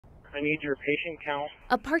I need your patient count.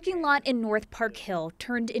 A parking lot in North Park Hill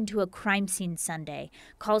turned into a crime scene Sunday.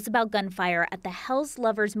 Calls about gunfire at the Hells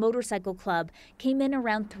Lovers Motorcycle Club came in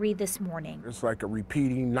around 3 this morning. It's like a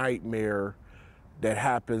repeating nightmare that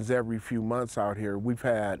happens every few months out here. We've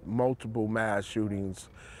had multiple mass shootings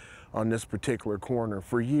on this particular corner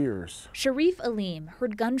for years. Sharif Aleem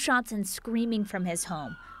heard gunshots and screaming from his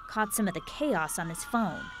home, caught some of the chaos on his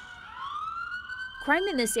phone. Crime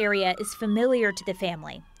in this area is familiar to the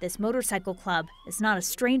family. This motorcycle club is not a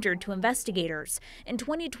stranger to investigators. In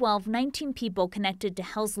 2012, 19 people connected to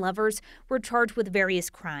Hells Lovers were charged with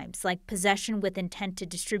various crimes, like possession with intent to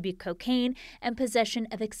distribute cocaine and possession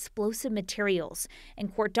of explosive materials. In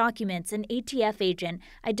court documents, an ATF agent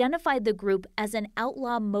identified the group as an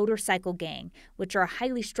outlaw motorcycle gang, which are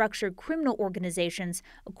highly structured criminal organizations,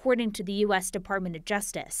 according to the U.S. Department of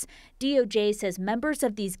Justice. DOJ says members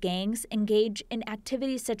of these gangs engage in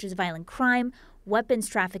activities such as violent crime, weapons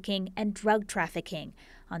trafficking, and drug trafficking.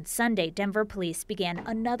 On Sunday, Denver police began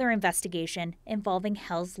another investigation involving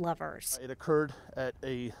Hells Lovers. It occurred at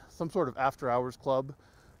some sort of after-hours club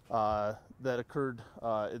that occurred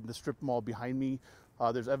in the strip mall behind me.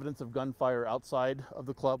 There's evidence of gunfire outside of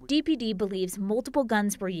the club. DPD believes multiple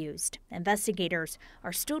guns were used. Investigators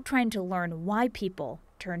are still trying to learn why people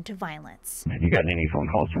turned to violence. Have you gotten any phone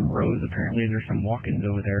calls from Rose? Apparently there's some walk-ins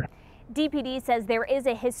over there. DPD says there is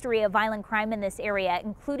a history of violent crime in this area,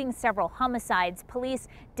 including several homicides. Police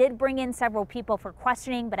did bring in several people for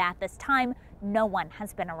questioning, but at this time, no one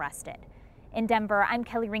has been arrested. In Denver, I'm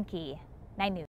Kelly Rinke, 9 News.